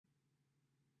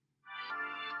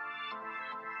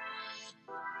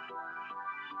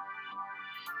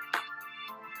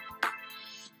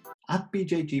At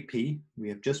BJGP, we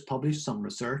have just published some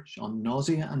research on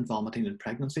nausea and vomiting in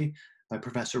pregnancy by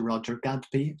Professor Roger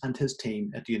Gadsby and his team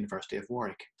at the University of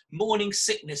Warwick. Morning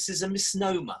sickness is a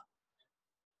misnomer.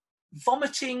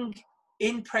 Vomiting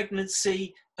in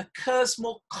pregnancy occurs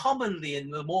more commonly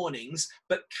in the mornings,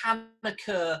 but can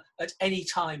occur at any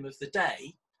time of the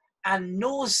day. And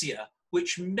nausea,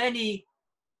 which many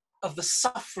of the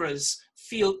sufferers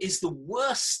feel is the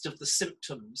worst of the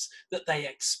symptoms that they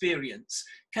experience,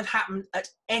 can happen at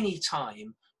any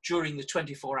time during the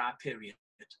 24-hour period.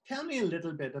 Tell me a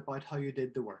little bit about how you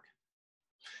did the work.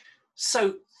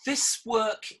 So this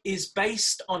work is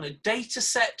based on a data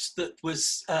set that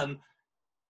was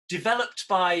developed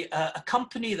by a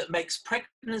company that makes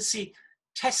pregnancy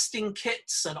testing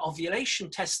kits and ovulation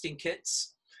testing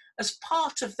kits as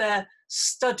part of their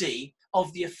study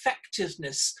of the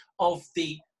effectiveness of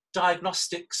the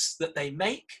diagnostics that they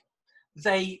make.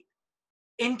 They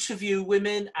interview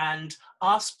women and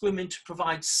ask women to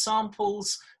provide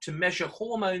samples to measure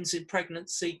hormones in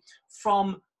pregnancy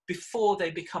from before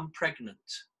they become pregnant.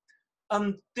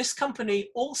 This company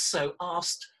also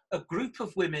asked a group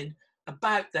of women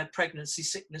about their pregnancy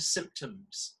sickness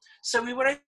symptoms. So we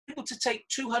were able to take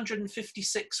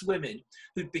 256 women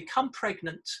who'd become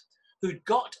pregnant, who'd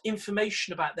got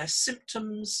information about their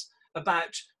symptoms,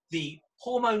 about the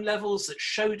hormone levels that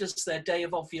showed us their day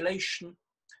of ovulation.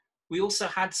 We also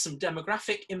had some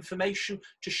demographic information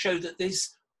to show that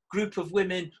this group of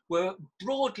women were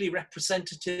broadly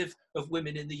representative of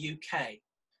women in the UK.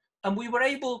 And we were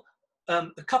able, a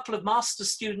couple of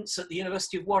master's students at the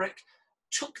University of Warwick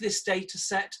took this data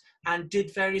set and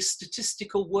did various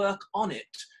statistical work on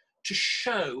it to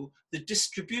show the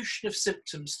distribution of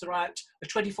symptoms throughout a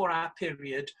 24-hour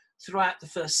period throughout the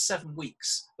first 7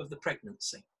 weeks of the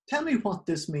pregnancy. Tell me what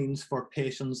this means for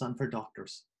patients and for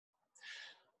doctors.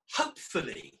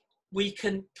 Hopefully, we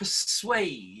can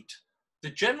persuade the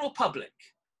general public,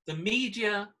 the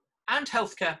media, and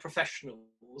healthcare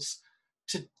professionals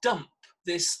to dump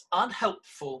this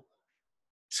unhelpful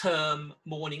term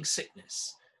morning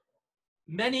sickness.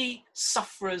 Many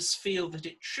sufferers feel that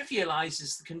it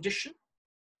trivialises the condition.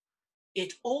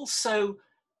 It also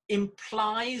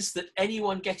implies that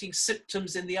anyone getting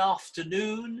symptoms in the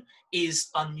afternoon is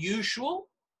unusual,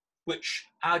 which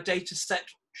our data set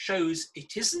shows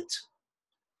it isn't.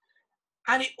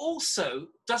 And it also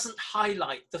doesn't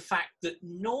highlight the fact that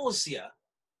nausea,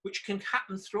 which can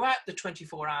happen throughout the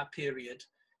 24-hour period,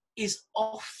 is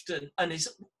often, and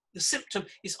the symptom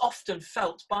is often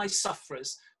felt by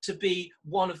sufferers to be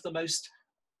one of the most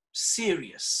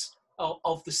serious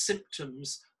of the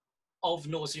symptoms of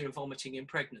nausea and vomiting in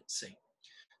pregnancy.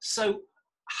 So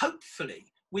hopefully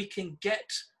we can get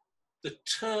the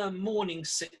term morning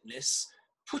sickness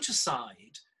put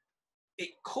aside. It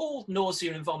called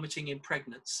nausea and vomiting in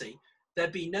pregnancy.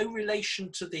 There'd be no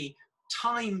relation to the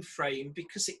time frame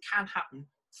because it can happen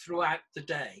throughout the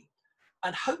day.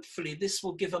 And hopefully this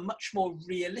will give a much more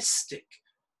realistic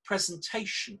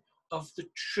presentation of the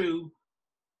true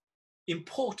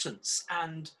importance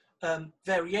and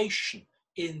variation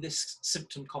in this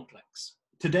symptom complex.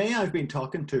 Today I've been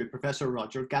talking to Professor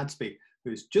Roger Gadsby,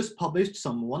 who's just published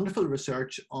some wonderful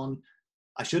research on,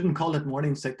 I shouldn't call it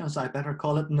morning sickness, I better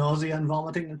call it nausea and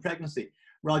vomiting in pregnancy.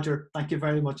 Roger, thank you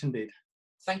very much indeed.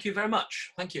 Thank you very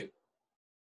much. Thank you.